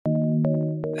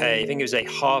I think it was a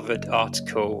Harvard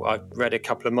article I read a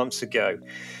couple of months ago,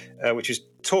 which was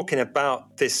talking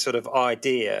about this sort of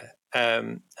idea.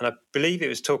 And I believe it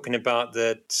was talking about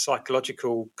the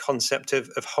psychological concept of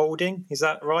holding. Is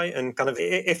that right? And kind of,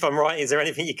 if I'm right, is there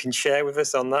anything you can share with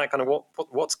us on that? Kind of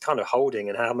what's kind of holding,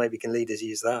 and how maybe can leaders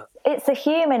use that? It's a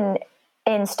human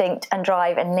instinct and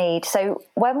drive and need. So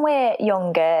when we're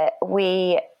younger,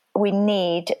 we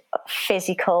need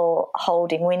physical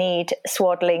holding, we need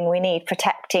swaddling, we need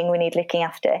protecting, we need looking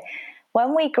after.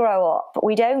 When we grow up,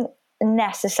 we don't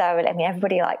necessarily, I mean,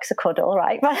 everybody likes a cuddle,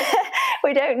 right? But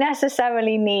we don't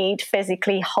necessarily need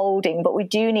physically holding, but we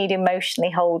do need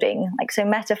emotionally holding. Like, so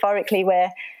metaphorically,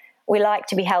 we like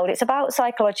to be held. It's about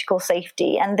psychological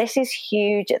safety, and this is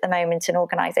huge at the moment in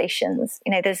organizations.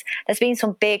 You know, there's been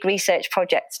some big research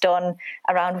projects done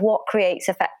around what creates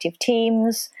effective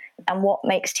teams and what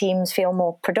makes teams feel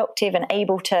more productive and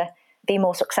able to be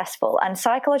more successful. And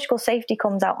psychological safety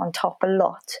comes out on top a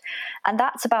lot. And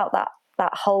that's about that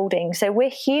holding. So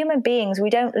we're human beings. We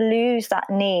don't lose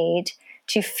that need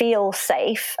to feel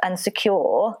safe and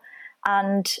secure.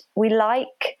 And we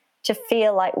like to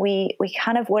feel like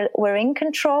we're in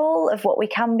control of what we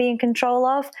can be in control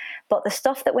of. But the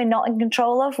stuff that we're not in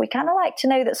control of, we kind of like to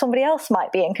know that somebody else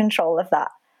might be in control of that.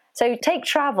 So take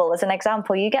travel as an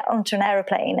example. You get onto an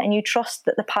aeroplane and you trust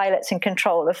that the pilot's in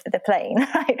control of the plane,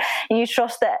 right? And you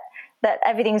trust that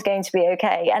everything's going to be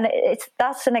okay. And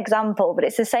that's an example, but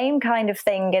it's the same kind of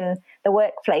thing in the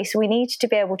workplace. We need to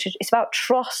be able to, it's about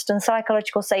trust and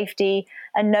psychological safety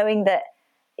and knowing that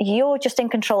you're just in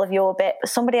control of your bit, but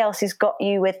somebody else has got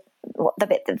you with the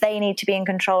bit that they need to be in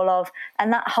control of.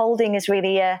 And that holding is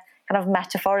really a kind of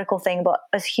metaphorical thing, but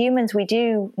as humans we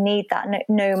do need that.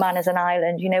 No man is an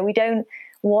island. You know, we don't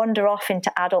wander off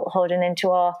into adulthood and into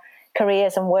our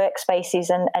careers and workspaces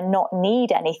and not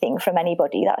need anything from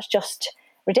anybody. That's just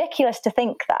ridiculous to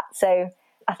think that. So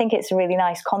I think it's a really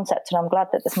nice concept, and I'm glad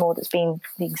that there's more that's being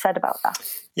said about that.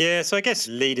 Yeah, so I guess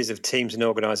leaders of teams and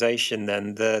organisation,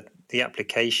 then the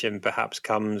application perhaps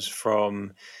comes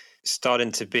from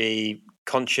starting to be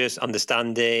conscious,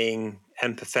 understanding,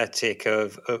 empathetic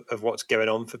of what's going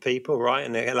on for people, right?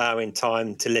 And allowing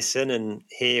time to listen and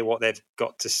hear what they've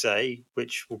got to say,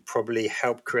 which will probably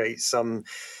help create some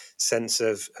sense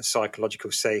of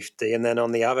psychological safety. And then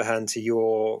on the other hand, to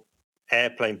your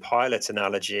airplane pilot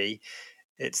analogy,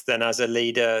 it's then as a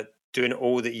leader doing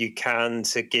all that you can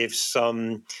to give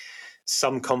some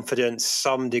confidence,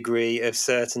 some degree of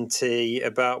certainty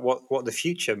about what the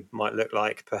future might look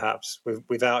like, perhaps,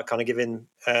 without kind of giving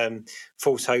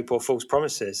false hope or false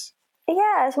promises.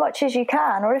 Yeah, as much as you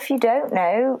can. Or if you don't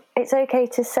know, it's okay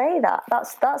to say that.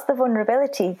 That's the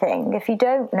vulnerability thing. If you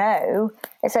don't know,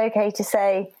 it's okay to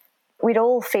say, we'd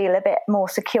all feel a bit more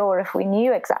secure if we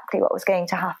knew exactly what was going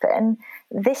to happen.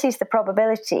 This is the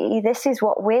probability. This is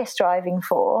what we're striving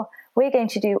for. We're going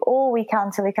to do all we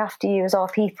can to look after you as our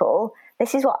people.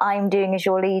 This is what I'm doing as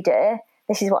your leader.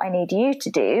 This is what I need you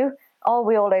to do. Are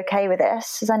we all okay with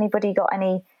this? Has anybody got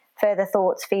any further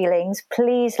thoughts, feelings?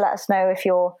 Please let us know if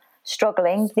you're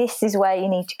struggling. This is where you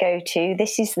need to go to.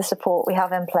 This is the support we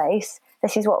have in place.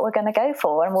 This is what we're going to go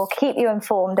for. And we'll keep you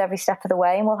informed every step of the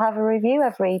way, and we'll have a review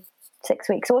every 6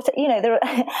 weeks. Or, you know, there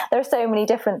are so many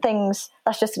different things.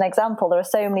 That's just an example. There are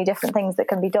so many different things that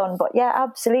can be done. But yeah,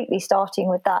 absolutely, starting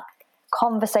with that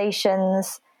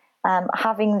conversations,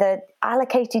 having the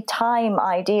allocated time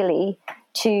ideally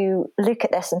to look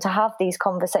at this and to have these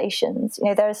conversations. You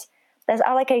know, there's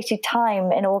allocated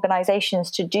time in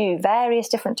organizations to do various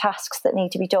different tasks that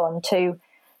need to be done, to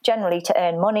generally to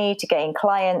earn money, to gain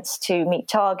clients, to meet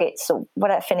targets, or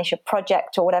whatever, finish a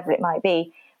project or whatever it might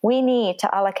be. We need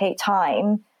to allocate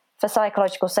time for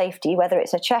psychological safety, whether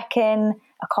it's a check-in,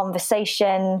 a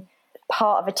conversation,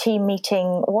 part of a team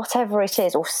meeting, whatever it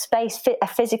is, or space, a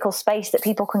physical space that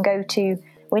people can go to.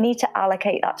 We need to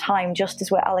allocate that time just as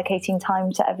we're allocating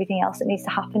time to everything else that needs to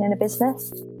happen in a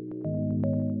business.